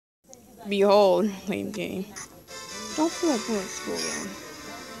Behold, lame game. Don't feel like going to school again.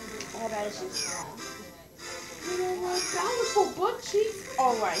 All that is just wrong. You know what? Bountiful butt cheeks.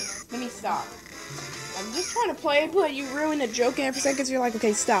 Alright, let me stop. I'm just trying to play it, but you ruined the joke and for seconds you're like,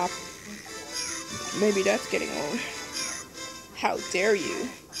 okay, stop. Maybe that's getting old. How dare you?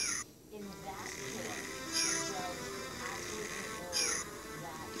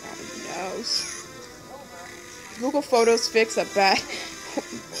 God knows. Google Photos fix a bad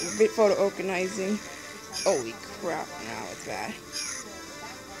photo organizing. Holy crap, now it's bad.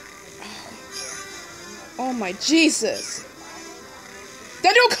 Oh my Jesus. They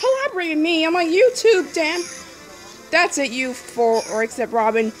don't collaborate with me. I'm on YouTube, damn. That's it, you four, or except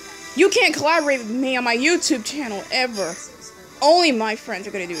Robin. You can't collaborate with me on my YouTube channel ever. Only my friends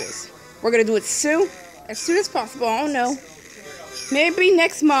are gonna do this. We're gonna do it soon, as soon as possible. I don't know. Maybe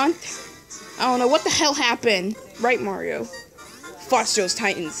next month. I don't know what the hell happened. Right, Mario? Foster's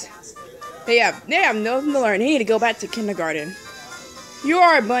Titans. They have nothing to learn. They need to go back to kindergarten. You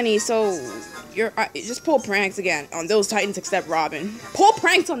are a bunny, so you're just pull pranks again on those Titans except Robin. Pull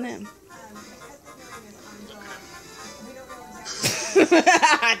pranks on them.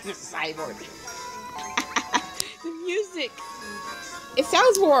 The cyborg. The music. It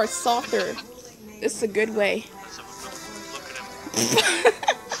sounds more softer. This is a good way.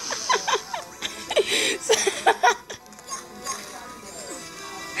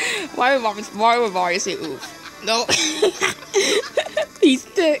 Why would Mario say oof? No. He's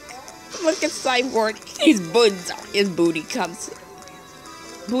thick. Look at Cyborg. His booty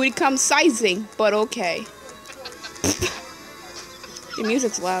comes sizing, but okay. The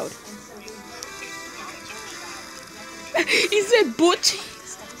music's loud. He said butch.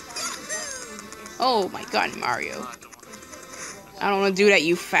 Oh my god, Mario. I don't want to do that,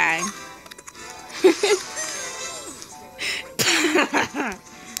 you fag.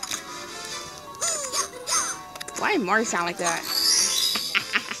 Why did Mario sound like that?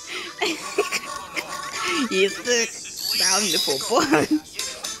 He's the bountiful boy.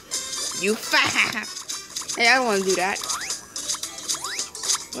 You fag. Hey, I don't want to do that.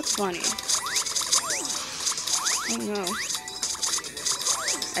 What's funny? I don't know.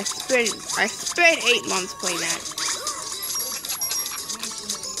 I spent 8 months playing that.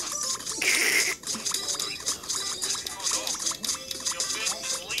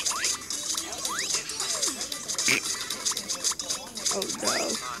 Oh no.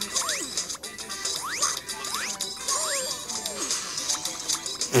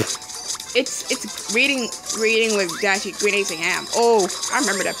 It's reading with Dashi Green Eggs and Ham. Oh, I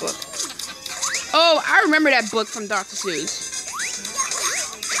remember that book. Oh, I remember that book from Dr. Seuss.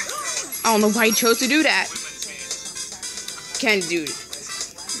 I don't know why he chose to do that. Can't do it.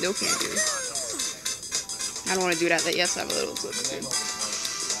 No, can't do it. I don't want to do that. Yes, I have a little book too.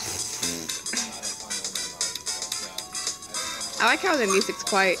 I like how the music's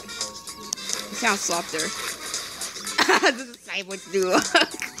quiet. It sounds softer. This is Cyborg duo.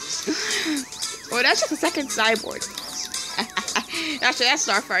 Well, that's just the second Cyborg. Actually, that's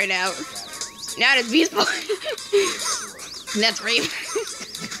Starfire now. Now it's Beast Boy. And that's Raven.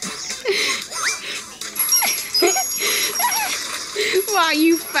 Wow,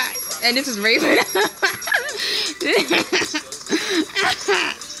 you fat. And this is Raven.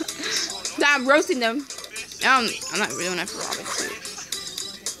 I'm roasting them. I'm not doing that for Robin too.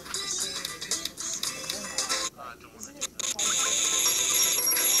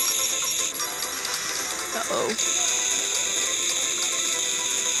 Uh-oh.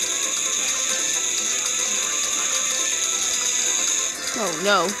 Oh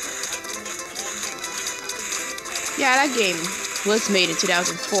no. Yeah, that game was made in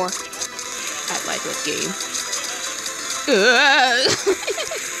 2004. I like that game.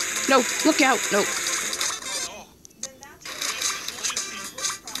 No, look out. No.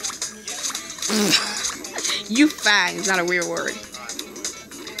 You fag is not a weird word.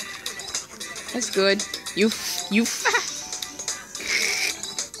 That's good. You fag.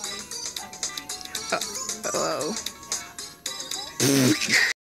 Uh-oh.